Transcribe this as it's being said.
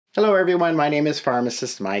Hello everyone, my name is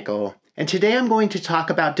Pharmacist Michael, and today I'm going to talk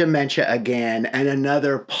about dementia again and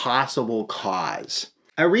another possible cause.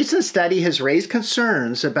 A recent study has raised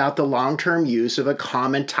concerns about the long-term use of a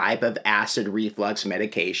common type of acid reflux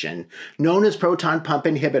medication known as proton pump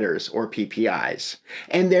inhibitors, or PPIs,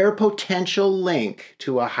 and their potential link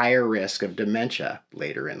to a higher risk of dementia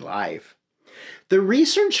later in life. The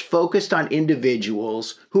research focused on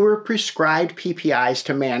individuals who were prescribed PPIs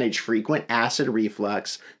to manage frequent acid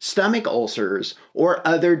reflux, stomach ulcers, or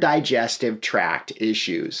other digestive tract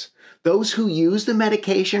issues. Those who used the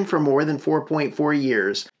medication for more than 4.4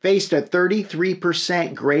 years faced a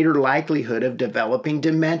 33% greater likelihood of developing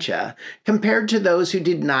dementia compared to those who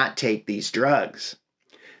did not take these drugs.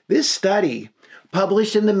 This study,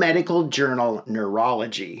 published in the medical journal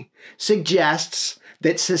Neurology, suggests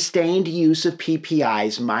that sustained use of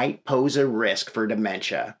PPIs might pose a risk for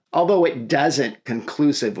dementia, although it doesn't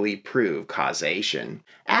conclusively prove causation.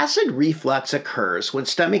 Acid reflux occurs when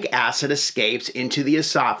stomach acid escapes into the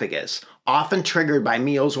esophagus, often triggered by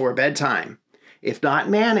meals or bedtime. If not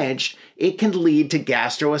managed, it can lead to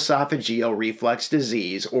gastroesophageal reflux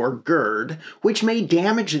disease, or GERD, which may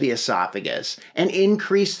damage the esophagus and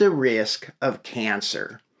increase the risk of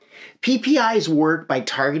cancer. PPIs work by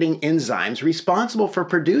targeting enzymes responsible for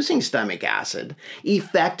producing stomach acid,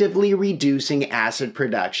 effectively reducing acid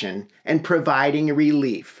production and providing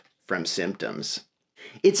relief from symptoms.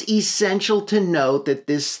 It's essential to note that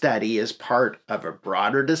this study is part of a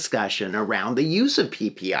broader discussion around the use of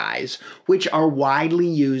PPIs, which are widely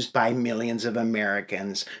used by millions of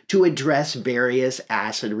Americans to address various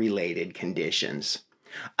acid-related conditions.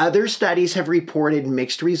 Other studies have reported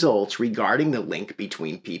mixed results regarding the link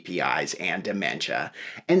between PPIs and dementia,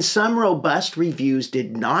 and some robust reviews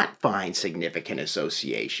did not find significant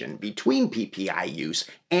association between PPI use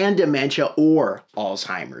and dementia or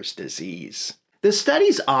Alzheimer's disease. The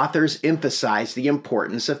study's authors emphasized the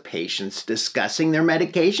importance of patients discussing their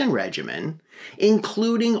medication regimen,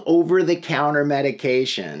 including over-the-counter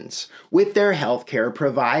medications, with their healthcare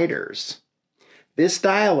providers. This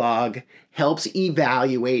dialogue helps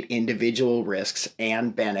evaluate individual risks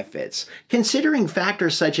and benefits, considering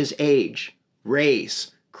factors such as age,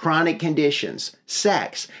 race, chronic conditions,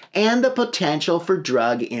 sex, and the potential for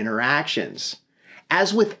drug interactions.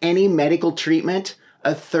 As with any medical treatment,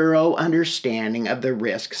 a thorough understanding of the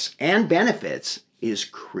risks and benefits is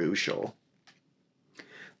crucial.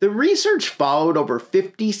 The research followed over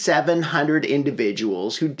 5,700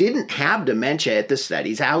 individuals who didn't have dementia at the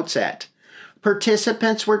study's outset.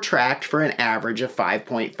 Participants were tracked for an average of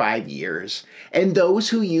 5.5 years, and those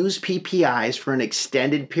who used PPIs for an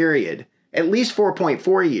extended period, at least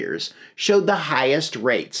 4.4 years, showed the highest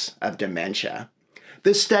rates of dementia.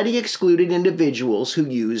 The study excluded individuals who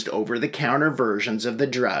used over-the-counter versions of the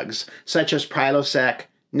drugs, such as Prilosec,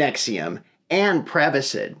 Nexium, and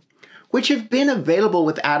Prevacid, which have been available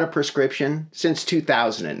without a prescription since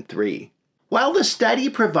 2003. While the study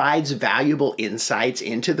provides valuable insights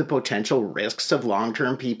into the potential risks of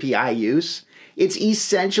long-term PPI use, it's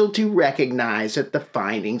essential to recognize that the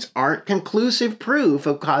findings aren't conclusive proof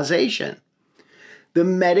of causation. The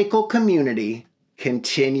medical community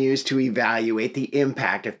continues to evaluate the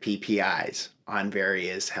impact of PPIs on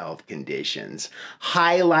various health conditions,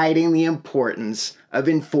 highlighting the importance of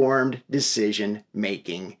informed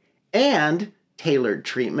decision-making and tailored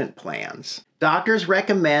treatment plans. Doctors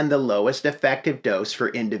recommend the lowest effective dose for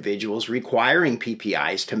individuals requiring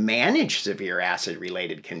PPIs to manage severe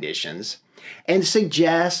acid-related conditions and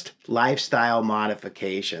suggest lifestyle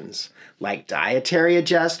modifications like dietary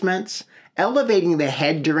adjustments, elevating the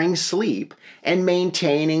head during sleep, and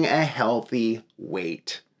maintaining a healthy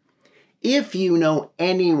weight. If you know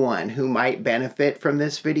anyone who might benefit from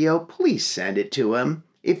this video, please send it to them.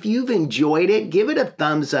 If you've enjoyed it, give it a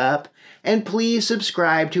thumbs up, and please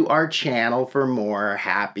subscribe to our channel for more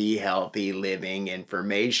happy, healthy living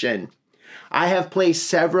information. I have placed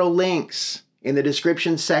several links in the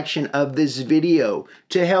description section of this video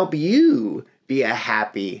to help you be a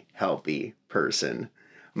happy, healthy person.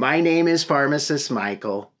 My name is Pharmacist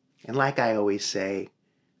Michael, and like I always say,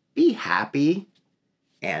 be happy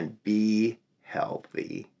and be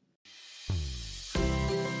healthy.